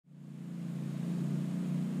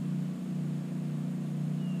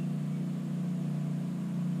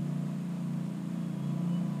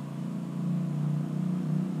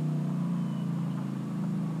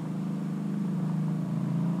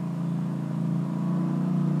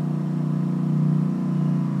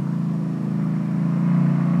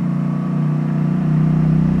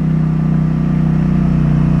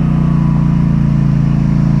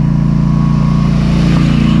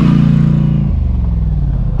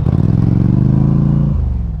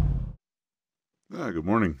Good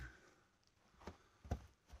morning.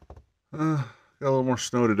 Got a little more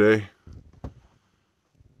snow today.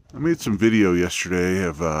 I made some video yesterday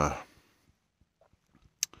of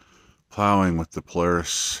plowing with the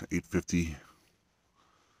Polaris 850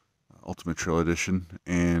 Ultimate Trail Edition,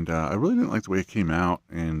 and I really didn't like the way it came out,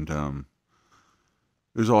 and it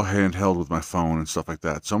was all handheld with my phone and stuff like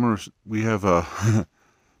that. So we have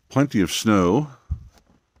plenty of snow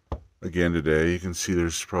again today. You can see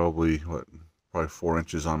there's probably 4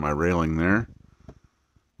 inches on my railing there.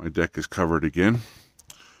 My deck is covered again.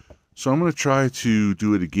 So I'm going to try to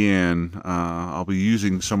do it again. I'll be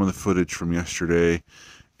using some of the footage from yesterday,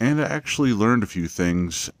 and I actually learned a few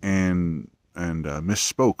things and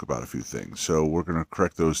misspoke about a few things. So we're going to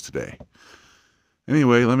correct those today.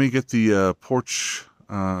 Anyway, let me get the porch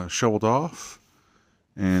shoveled off,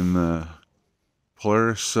 and the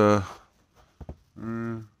Polaris right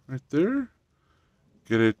there.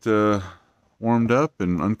 Get it warmed up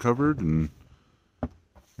and uncovered, and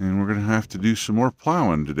we're going to have to do some more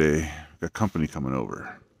plowing today. Got company coming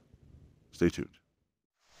over. Stay tuned.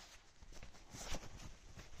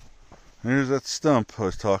 There's that stump I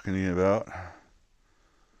was talking to you about.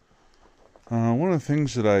 One of the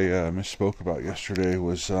things that I misspoke about yesterday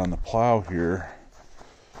was on the plow here.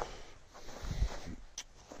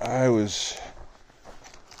 I was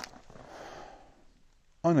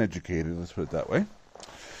uneducated, let's put it that way.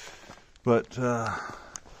 But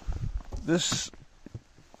this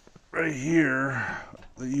right here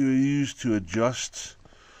that you use to adjust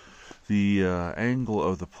the angle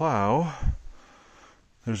of the plow,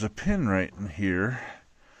 there's a pin right in here,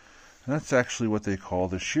 and that's actually what they call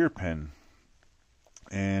the shear pin.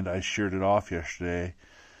 And I sheared it off yesterday,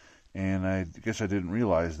 and I guess I didn't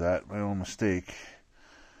realize that. My own mistake.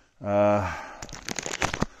 I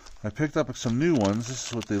picked up some new ones. This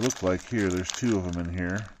is what they look like here. There's 2 of them in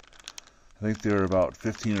here. I think they're about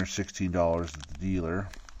 $15 or $16 at the dealer.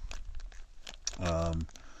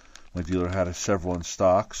 My dealer had several in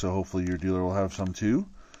stock, so hopefully your dealer will have some too.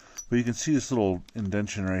 But you can see this little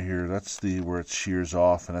indentation right here. That's where it shears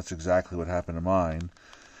off, and that's exactly what happened to mine.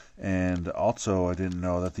 And also, I didn't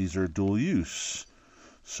know that these are dual use.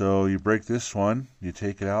 So you break this one, you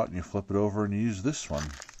take it out, and you flip it over, and you use this one.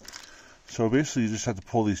 So basically, you just have to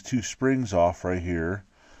pull these 2 springs off right here.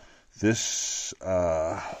 This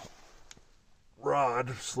rod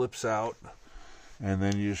slips out, and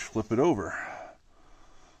then you just flip it over.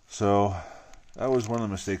 So that was one of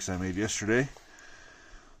the mistakes I made yesterday.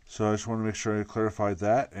 So I just wanted to make sure I clarified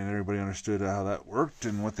that, and everybody understood how that worked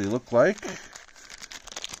and what they look like.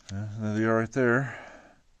 There they are right there.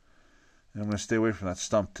 And I'm going to stay away from that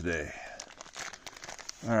stump today.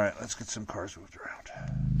 Alright, let's get some cars moved around.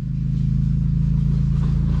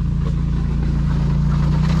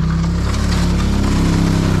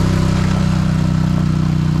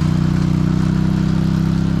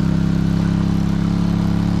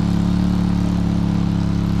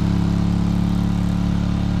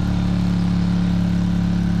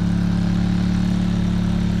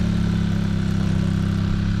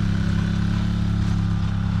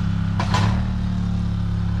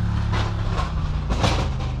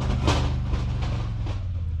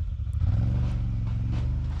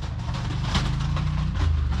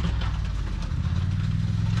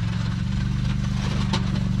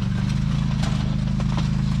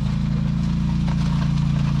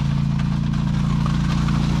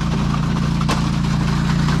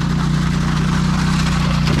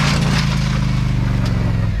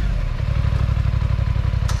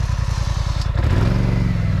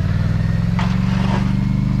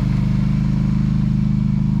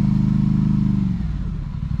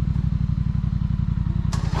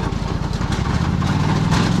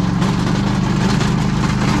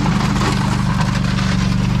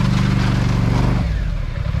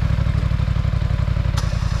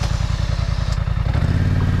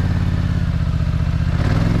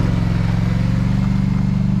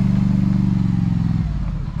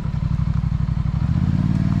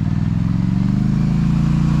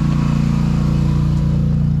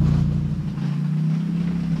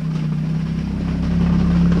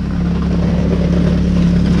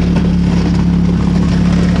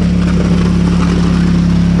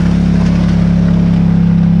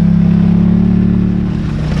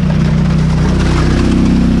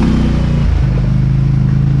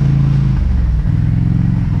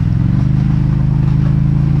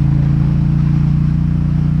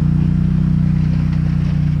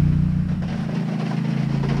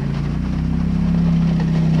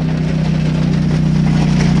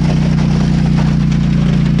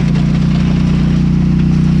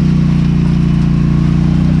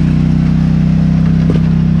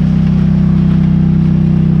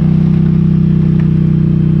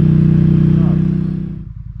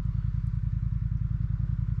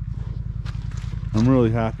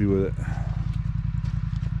 happy with it.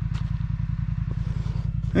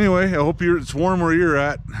 Anyway, I hope it's warm where you're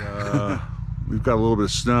at. We've got a little bit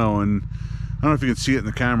of snow, and I don't know if you can see it in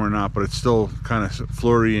the camera or not, but it's still kind of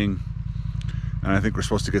flurrying. And I think we're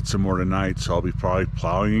supposed to get some more tonight, so I'll be probably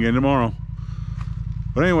plowing again tomorrow.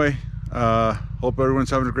 But anyway, hope everyone's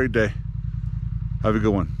having a great day. Have a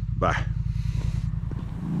good one. Bye.